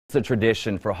It's a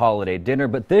tradition for holiday dinner,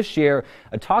 but this year,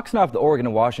 a toxin off the Oregon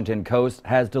and Washington coast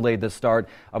has delayed the start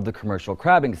of the commercial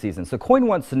crabbing season. So Coyne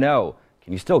wants to know,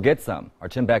 can you still get some? Our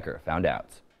Tim Becker found out.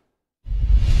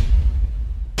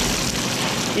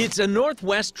 It's a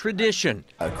Northwest tradition.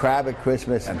 A crab at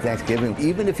Christmas and Thanksgiving.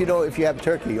 Even if you have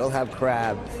turkey, you'll have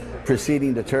crab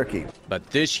preceding the turkey. But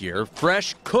this year,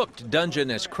 fresh cooked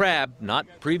Dungeness crab, not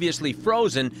previously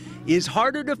frozen, is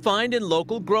harder to find in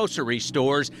local grocery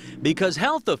stores because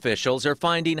health officials are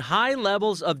finding high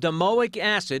levels of domoic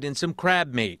acid in some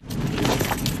crab meat.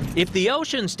 If the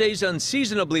ocean stays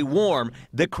unseasonably warm,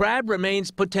 the crab remains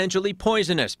potentially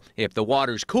poisonous. If the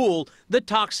water's cool, the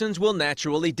toxins will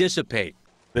naturally dissipate.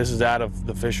 This is out of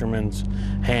the fishermen's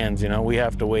hands, we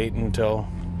have to wait until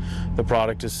the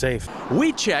product is safe.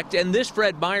 We checked, and this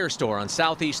Fred Meyer store on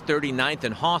Southeast 39th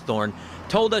and Hawthorne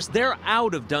told us they're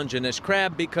out of Dungeness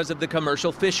crab because of the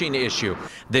commercial fishing issue.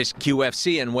 This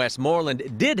QFC in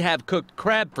Westmoreland did have cooked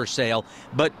crab for sale,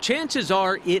 but chances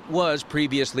are it was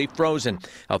previously frozen.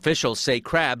 Officials say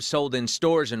crab sold in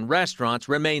stores and restaurants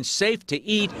remains safe to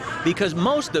eat because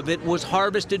most of it was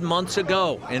harvested months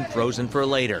ago and frozen for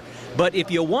later. But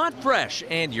if you want fresh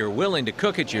and you're willing to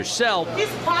cook it yourself,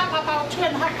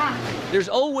 there's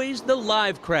always the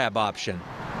live crab option.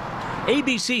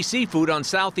 ABC Seafood on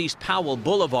Southeast Powell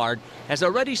Boulevard has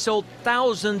already sold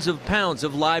thousands of pounds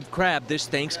of live crab this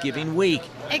Thanksgiving week.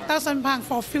 8,000 pounds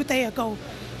for a few days ago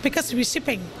because we're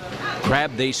shipping.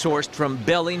 Crab they sourced from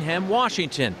Bellingham,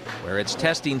 Washington, where it's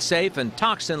testing safe and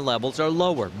toxin levels are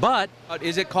lower. But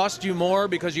is it cost you more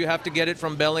because you have to get it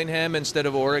from Bellingham instead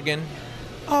of Oregon?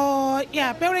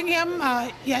 Yeah, Bellingham,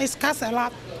 it costs a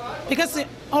lot because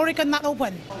Oregon not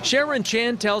open. Sharon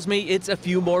Chan tells me it's a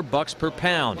few more bucks per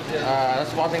pound.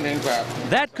 That's one thing to crab.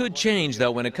 That could change,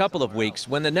 though, in a couple of weeks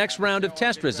when the next round of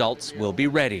test results will be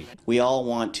ready. We all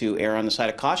want to err on the side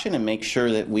of caution and make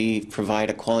sure that we provide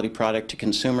a quality product to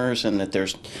consumers and that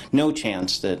there's no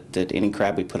chance that any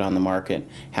crab we put on the market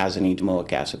has any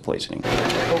domoic acid poisoning.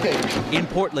 In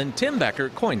Portland, Tim Becker,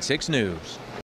 KOIN 6 News.